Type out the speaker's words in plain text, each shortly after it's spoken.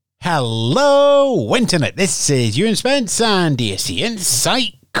Hello, Internet. This is Ewan Spence and ESC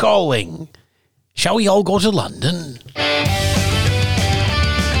Insight calling. Shall we all go to London?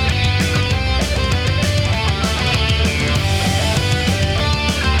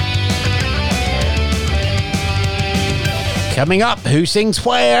 Coming up, who sings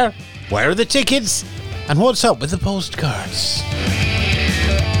where? Where are the tickets? And what's up with the postcards?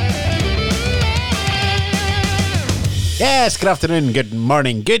 Yes, good afternoon, good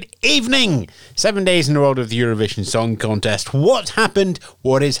morning, good evening. 7 days in the world of the Eurovision Song Contest. What happened?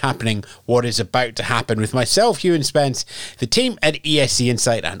 What is happening? What is about to happen with myself, Ewan Spence, the team at ESC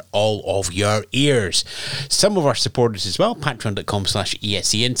Insight, and all of your ears. Some of our supporters as well,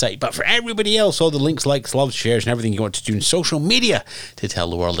 patreon.com/ESC Insight. But for everybody else, all the links, likes, loves, shares, and everything you want to do in social media to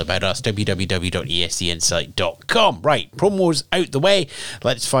tell the world about us, www.escinsight.com. Right, promos out the way.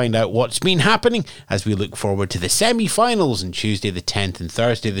 Let's find out what's been happening as we look forward to the semi-finals on Tuesday the 10th and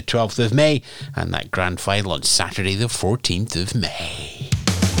Thursday the 12th of May, and that grand final on Saturday the 14th of May.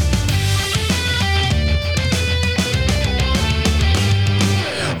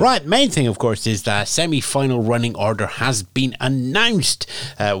 Right, main thing, of course, is that semi-final running order has been announced.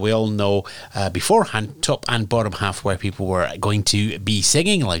 We all know beforehand, top and bottom half, where people were going to be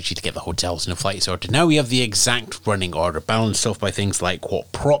singing, allows you to get the hotels and the flights sorted. Now we have the exact running order, balanced off by things like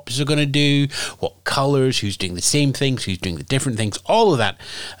what props are going to do, what colours, who's doing the same things, who's doing the different things, all of that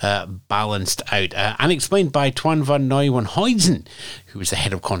balanced out and explained by Twan van Nieuwenhuizen, who was the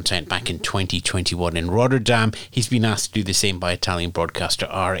head of content back in 2021 in Rotterdam. He's been asked to do the same by Italian broadcaster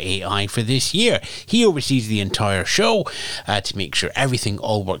RAI for this year. He oversees the entire show to make sure everything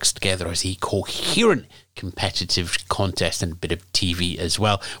all works together as a coherent competitive contest and a bit of TV as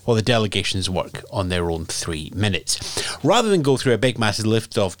well, while the delegations work on their own 3 minutes. Rather than go through a big massive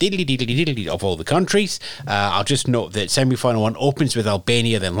list of of all the countries, I'll just note that semi-final 1 opens with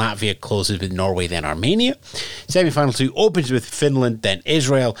Albania, then Latvia, closes with Norway, then Armenia. Semi-final 2 opens with Finland, then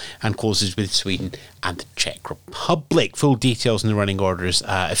Israel, and closes with Sweden and the Czech Republic. Full details in the running orders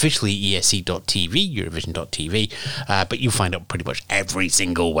officially esc.tv, Eurovision.tv, but you'll find out pretty much every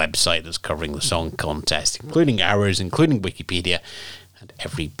single website that's covering the song contest, including ours, including Wikipedia, and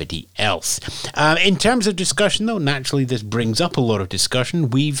everybody else. In terms of discussion, though, naturally this brings up a lot of discussion.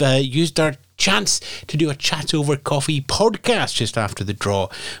 We've used our chance to do a chat over coffee podcast just after the draw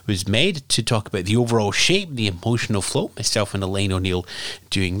was made to talk about the overall shape, the emotional flow. Myself and Elaine O'Neill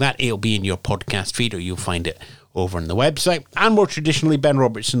doing that. It'll be in your podcast feed, or you'll find it over on the website. And more traditionally, Ben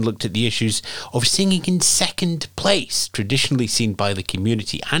Robertson looked at the issues of singing in second place, traditionally seen by the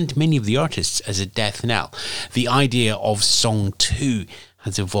community and many of the artists as a death knell. The idea of song 2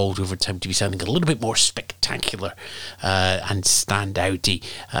 has evolved over time to be something a little bit more spectacular and standouty.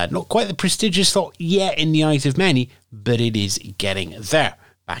 Not quite the prestigious thought yet in the eyes of many, but it is getting there.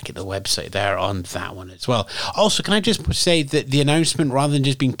 Back at the website there on that one as well. Also, can I just say that the announcement, rather than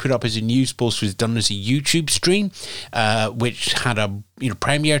just being put up as a news post, was done as a YouTube stream, which had a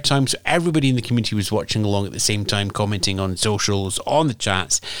premiere time, so everybody in the community was watching along at the same time, commenting on socials, on the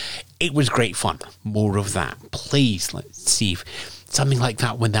chats. It was great fun. More of that, please. Let's see if something like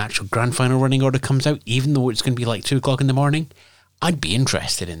that when the actual grand final running order comes out, even though it's going to be like 2 o'clock in the morning, I'd be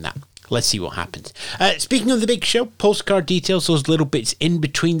interested in that. Let's see what happens. Speaking of the big show, postcard details, those little bits in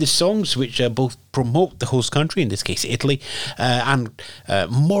between the songs, which both promote the host country, in this case Italy, and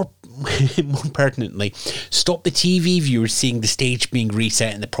more pertinently, stop the TV viewers seeing the stage being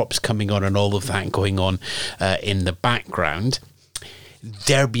reset and the props coming on and all of that going on in the background.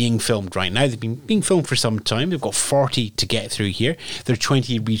 They're being filmed right now. They've been being filmed for some time. They've got 40 to get through here. There are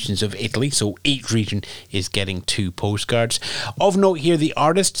 20 regions of Italy, so each region is getting 2 postcards. Of note here, the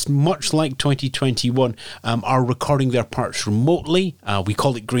artists, much like 2021, are recording their parts remotely. We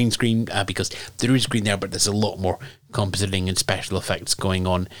call it green screen because there is green there, but there's a lot more compositing and special effects going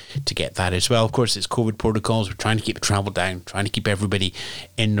on to get that as well. Of course, it's COVID protocols. We're trying to keep travel down, trying to keep everybody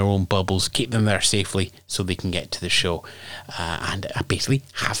in their own bubbles, keep them there safely so they can get to the show and basically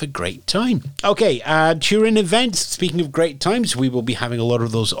have a great time. Okay, Turin events. Speaking of great times, we will be having a lot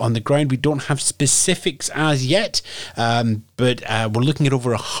of those on the ground. We don't have specifics as yet, but we're looking at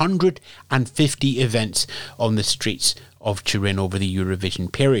over 150 events on the streets of Turin over the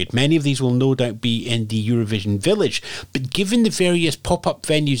Eurovision period. Many of these will no doubt be in the Eurovision village, but given the various pop-up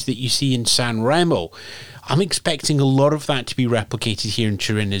venues that you see in San Remo, I'm expecting a lot of that to be replicated here in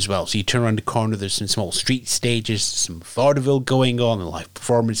Turin as well. So you turn around the corner, there's some small street stages, some vaudeville going on, and live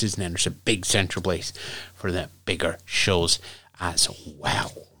performances, and then there's a big central place for the bigger shows as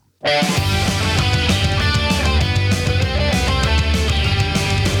well.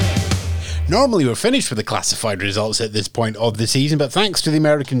 Normally we're finished with the classified results at this point of the season, but thanks to the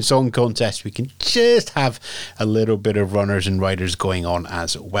American Song Contest, we can just have a little bit of runners and riders going on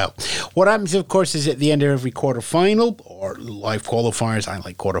as well. What happens, of course, is at the end of every quarterfinal, or live qualifiers, I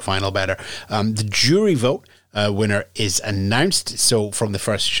like quarterfinal better, the jury vote winner is announced. So from the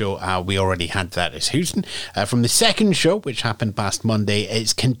first show, we already had that as Houston. From the second show, which happened past Monday,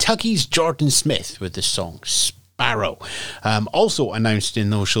 it's Kentucky's Jordan Smith with the song Sparrow. Also announced in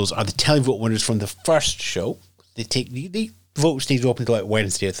those shows are the televote winners from the first show. They take the vote stays open until like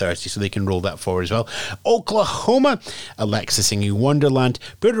Wednesday or Thursday, so they can roll that forward as well. Oklahoma, Alexa singing Wonderland.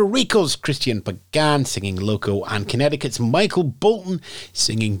 Puerto Rico's Christian Pagan singing Loco, and Connecticut's Michael Bolton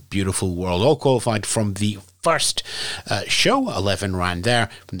singing Beautiful World. All qualified from the first show. 11 ran there.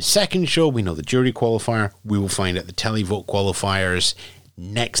 From the second show, we know the jury qualifier. We will find out the televote qualifiers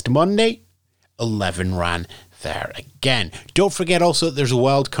next Monday. 11 ran there again. Don't forget also that there's a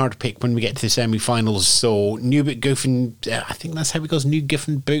wild card pick when we get to the semi-finals. So New McGuffin, I think that's how it goes. New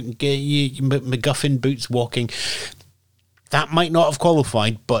Giffen boot, McGuffin boots walking. That might not have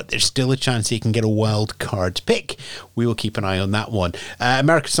qualified, but there's still a chance he can get a wild card pick. We will keep an eye on that one.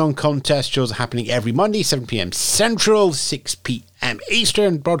 American Song Contest shows are happening every Monday, 7 p.m. Central, 6 p.m.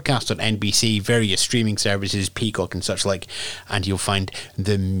 Eastern, broadcast on NBC, various streaming services, Peacock and such like, and you'll find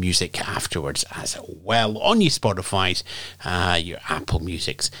the music afterwards as well on your Spotify's, your Apple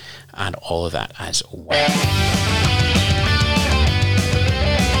Musics, and all of that as well.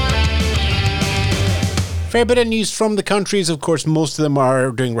 Fair bit of news from the countries. Of course, most of them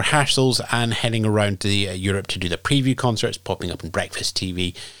are doing rehearsals and heading around to Europe to do the preview concerts, popping up on Breakfast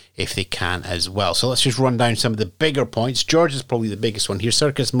TV if they can as well. So let's just run down some of the bigger points. Georgia's probably the biggest one here.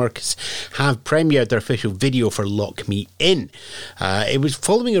 Circus Marcus have premiered their official video for Lock Me In. It was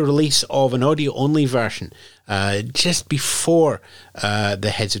following a release of an audio-only version just before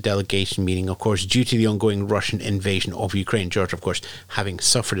the heads of delegation meeting, of course, due to the ongoing Russian invasion of Ukraine. Georgia, of course, having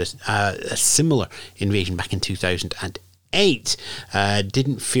suffered a similar invasion back in 2008,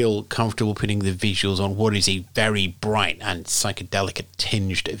 didn't feel comfortable putting the visuals on what is a very bright and psychedelic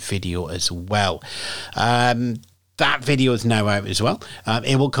tinged video as well. That video is now out as well.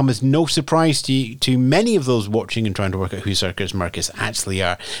 It will come as no surprise to many of those watching and trying to work out who Circus Marcus actually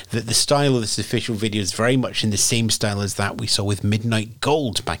are, that the style of this official video is very much in the same style as that we saw with Midnight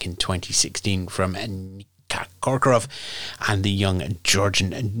Gold back in 2016 from Nika Korkorov and the young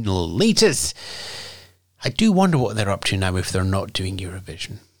Georgian Lolitas. I do wonder what they're up to now if they're not doing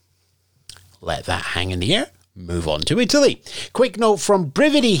Eurovision. Let that hang in the air. Move on to Italy. Quick note from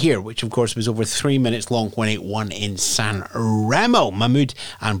Brividi here, which of course was over 3 minutes long when it won in San Remo. Mahmoud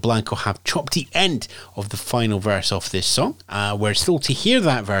and Blanco have chopped the end of the final verse of this song. We're still to hear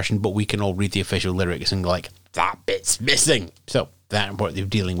that version, but we can all read the official lyrics and go like, that bit's missing. So that's what they're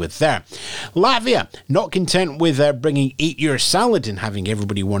dealing with there. Latvia, not content with bringing Eat Your Salad and having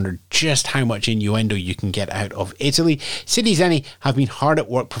everybody wonder just how much innuendo you can get out of Italy, City Zenny have been hard at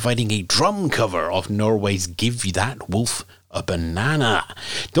work providing a drum cover of Norway's Give That Wolf a Banana.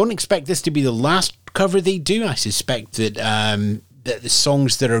 Don't expect this to be the last cover they do. I suspect that the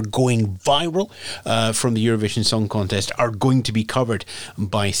songs that are going viral from the Eurovision Song Contest are going to be covered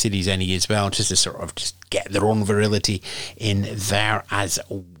by City Zenny as well, just to sort of just get their own virility in there as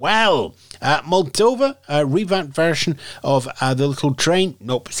well. Moldova, a revamped version of The Little Train.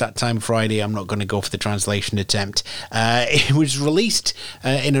 Nope, it's that time Friday. I'm not going to go for the translation attempt. It was released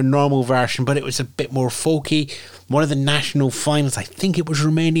in a normal version, but it was a bit more folky. One of the national finals, I think it was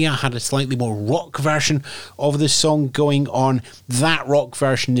Romania, had a slightly more rock version of the song going on. That rock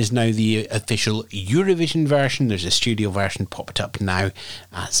version is now the official Eurovision version. There's a studio version popped up now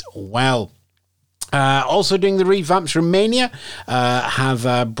as well. Also doing the revamps, Romania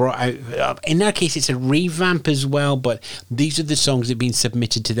have brought out, in their case it's a revamp as well, but these are the songs that have been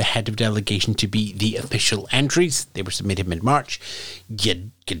submitted to the head of delegation to be the official entries. They were submitted mid-March.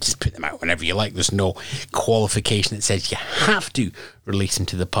 You can just put them out whenever you like. There's no qualification that says you have to release them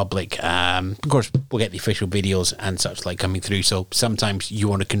to the public. Of course, we'll get the official videos and such like coming through, so sometimes you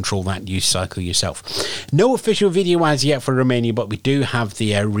want to control that news cycle yourself. No official video as yet for Romania, but we do have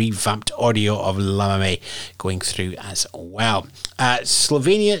the revamped audio of Lamame going through as well.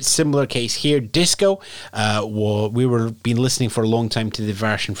 Slovenia, similar case here. Disco, we were been listening for a long time to the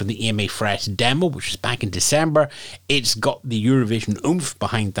version from the EMA Fresh demo, which was back in December. It's got the Eurovision oomph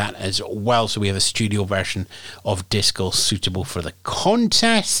behind that as well, so we have a studio version of Disco suitable for the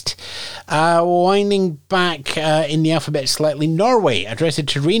Contest. Winding back in the alphabet slightly, Norway, Adressa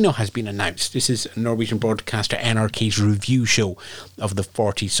to Reno has been announced. This is Norwegian broadcaster NRK's review show of the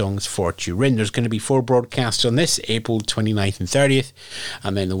 40 songs for Turin. There's going to be 4 broadcasts on this, April 29th and 30th,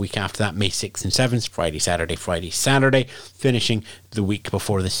 and then the week after that, May 6th and 7th, Friday, Saturday, finishing the week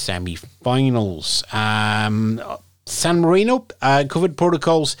before the semi-finals. San Marino, COVID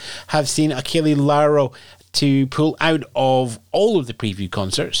protocols have seen Achille Lauro to pull out of all of the preview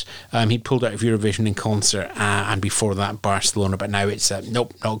concerts. He pulled out of Eurovision in concert and before that Barcelona, but now it's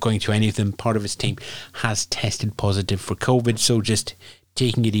nope, not going to any of them. Part of his team has tested positive for COVID, so just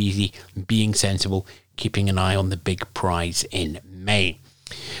taking it easy, being sensible, keeping an eye on the big prize in May.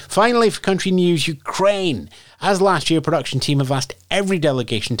 Finally, for country news, Ukraine. As last year, production team have asked every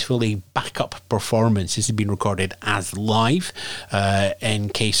delegation to fill a backup performance. This has been recorded as live in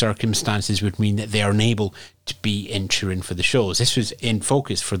case circumstances would mean that they are unable to be in Turin for the shows. This was in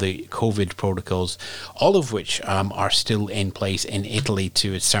focus for the COVID protocols, all of which are still in place in Italy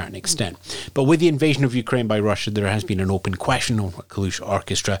to a certain extent. But with the invasion of Ukraine by Russia, there has been an open question on what Kalush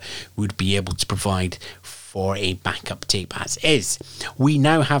Orchestra would be able to provide for a backup tape as is. We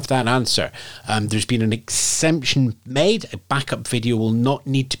now have that answer. There's been an exemption made. A backup video will not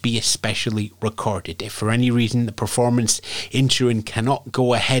need to be especially recorded. If for any reason the performance in Turin cannot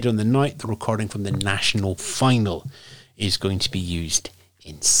go ahead on the night, the recording from the national final is going to be used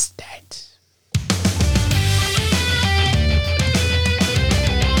instead.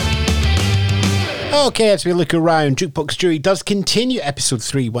 Okay, as we look around, Jukebox Jury does continue. Episode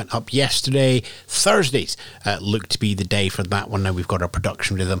 3 went up yesterday. Thursdays look to be the day for that one. Now we've got our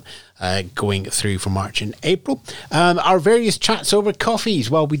production rhythm going through for March and April. Our various chats over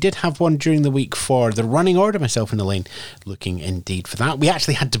coffees. Well, we did have one during the week for the running order, myself and Elaine looking indeed for that. We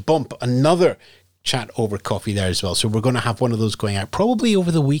actually had to bump another chat over coffee there as well, so we're going to have one of those going out probably over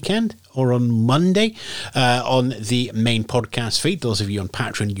the weekend or on Monday on the main podcast feed. Those of you on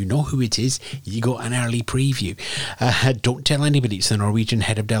Patreon, you know who it is. You got an early preview. Don't tell anybody, it's the Norwegian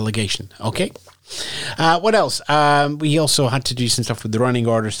head of delegation, okay? What else? We also had to do some stuff with the running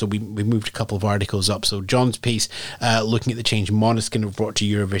order, so we moved a couple of articles up. So John's piece looking at the change Måneskin have brought to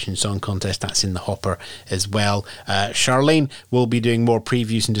Eurovision Song Contest, that's in the hopper as well. Charlene will be doing more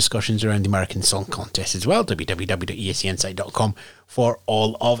previews and discussions around the American Song Contest as well. www.escinsight.com for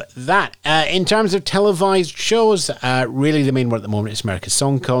all of that. In terms of televised shows, really the main one at the moment is America's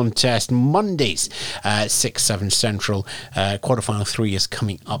Song Contest. Mondays, 6, 7 Central. Quarterfinal 3 is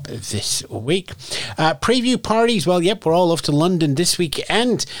coming up this week. Preview parties, well, yep, we're all off to London this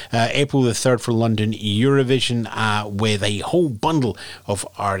weekend. April the 3rd for London Eurovision with a whole bundle of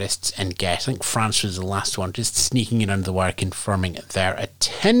artists and guests. I think France was the last one, just sneaking in under the wire, confirming their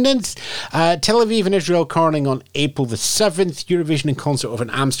attendance. Tel Aviv and Israel curling on April the 7th. Eurovision in concert over in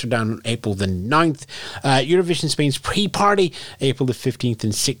Amsterdam on April the 9th. Eurovision Spain's pre-party, April the 15th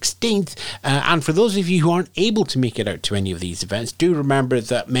and 16th. And for those of you who aren't able to make it out to any of these events, do remember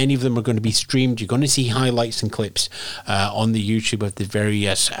that many of them are going to be streamed. You're going to see highlights and clips on the YouTube of the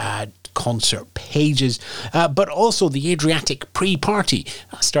various concert pages, but also the Adriatic pre-party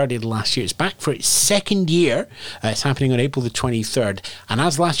that started last year. It's back for its second year. It's happening on April the 23rd, and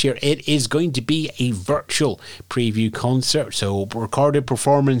as last year, it is going to be a virtual preview concert, so recorded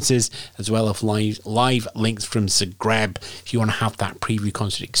performances as well as live links from Zagreb. If you want to have that preview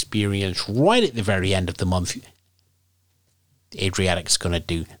concert experience right at the very end of the month, Adriatic's going to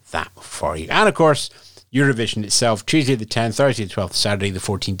do that for you. And of course, Eurovision itself, Tuesday the 10th, Thursday the 12th, Saturday the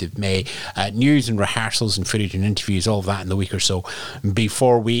 14th of May. News and rehearsals and footage and interviews, all of that in the week or so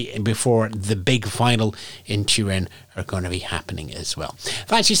before the big final in Turin are going to be happening as well.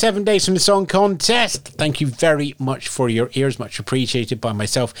 That's your 7 days from the Song Contest. Thank you very much for your ears, much appreciated by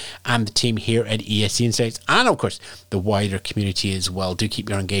myself and the team here at ESC Insights, and of course the wider community as well. Do keep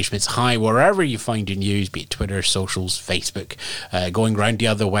your engagements high wherever you find your news, be it Twitter, socials, Facebook, going around the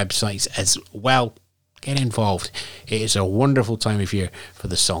other websites as well. Get involved. It is a wonderful time of year for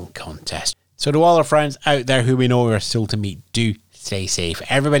the Song Contest. So to all our friends out there who we know are still to meet, do stay safe.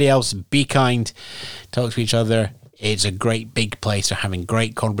 Everybody else, be kind. Talk to each other. It's a great big place for having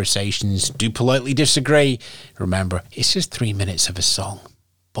great conversations. Do politely disagree. Remember, it's just 3 minutes of a song.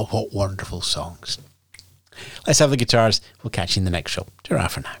 But what wonderful songs. Let's have the guitars. We'll catch you in the next show. Ta-ra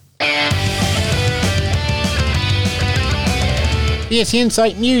for now. The ESC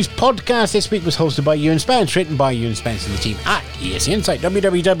Insight News Podcast this week was hosted by Ewan Spence, written by Ewan Spence and the team at ESC Insight,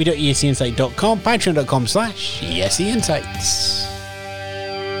 www.escinsight.com, patreon.com/ESC Insights.